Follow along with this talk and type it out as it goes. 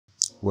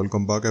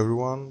Welcome back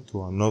everyone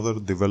to another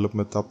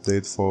development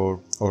update for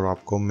our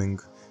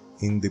upcoming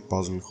indie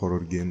puzzle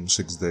horror game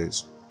 6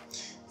 Days.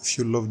 If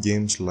you love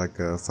games like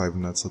Five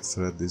Nights at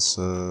Freddy's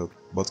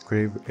but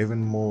crave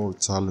even more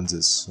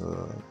challenges,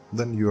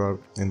 then you are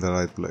in the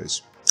right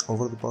place.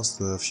 Over the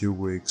past few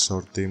weeks,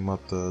 our team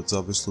at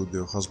Java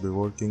Studio has been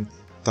working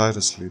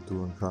tirelessly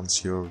to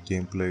enhance your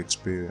gameplay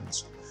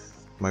experience.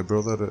 My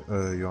brother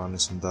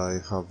Ioannis and I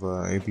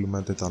have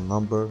implemented a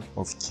number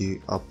of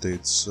key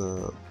updates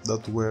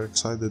that we're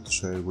excited to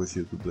share with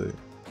you today.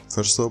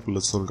 First up,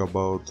 let's talk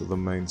about the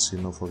main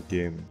scene of our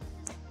game,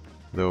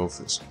 the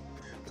office.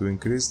 To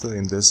increase the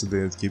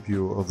intensity and keep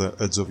you on the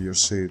edge of your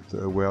seat,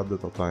 we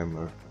added a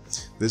timer.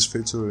 This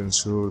feature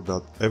ensures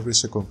that every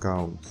second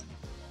counts,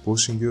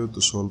 pushing you to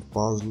solve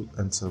puzzles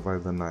and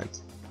survive the night.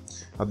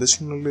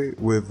 Additionally,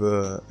 we've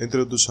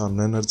introduced an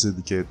energy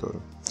indicator.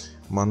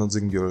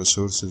 Managing your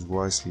resources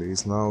wisely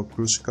is now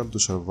crucial to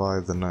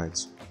survive the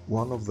nights.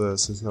 One of the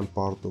essential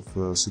parts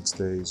of 6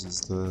 Days is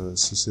the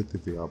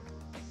CCTV app.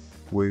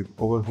 We've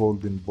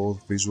overhauled in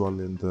both visual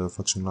and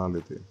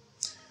functionality.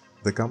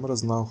 The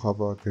cameras now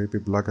have a creepy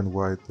black and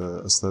white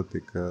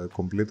aesthetic,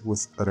 complete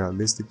with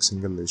realistic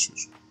single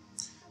issues.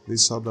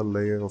 This adds a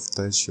layer of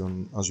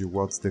tension as you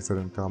watch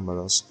different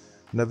cameras,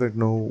 never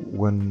know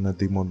when a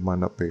demon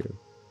might appear.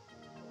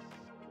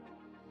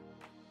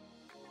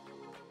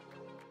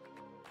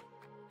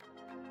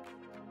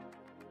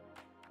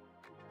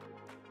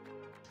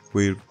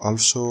 We've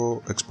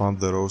also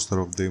expanded the roster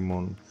of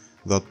demons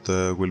that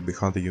will be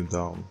hunting you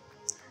down.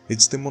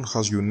 Each demon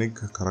has unique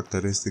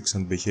characteristics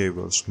and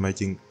behaviors,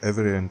 making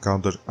every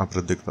encounter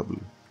unpredictable.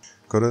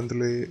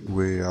 Currently,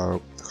 we are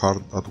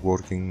hard at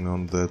working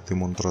on the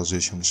demon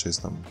transition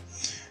system,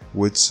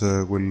 which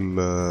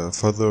will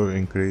further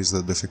increase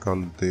the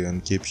difficulty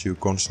and keep you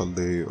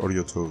constantly on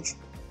your toes.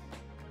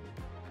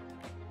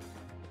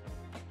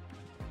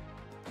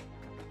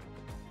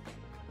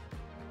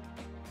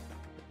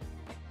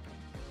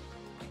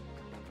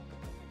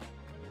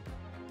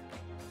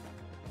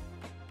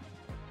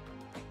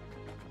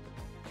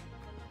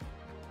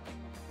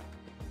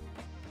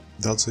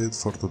 That's it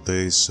for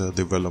today's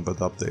development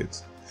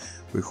update.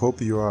 We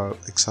hope you are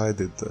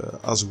excited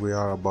as we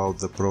are about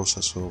the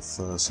process of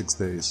 6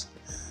 days.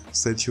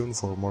 Stay tuned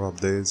for more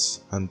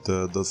updates and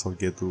don't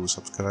forget to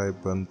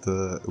subscribe and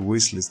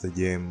wishlist the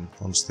game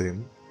on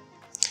Steam.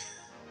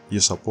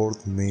 Your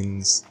support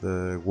means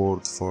the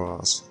world for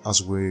us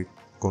as we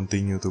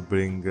continue to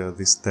bring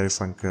this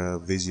terrifying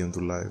vision to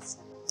life.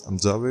 I'm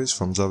Javis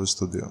from Java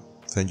Studio.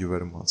 Thank you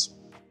very much.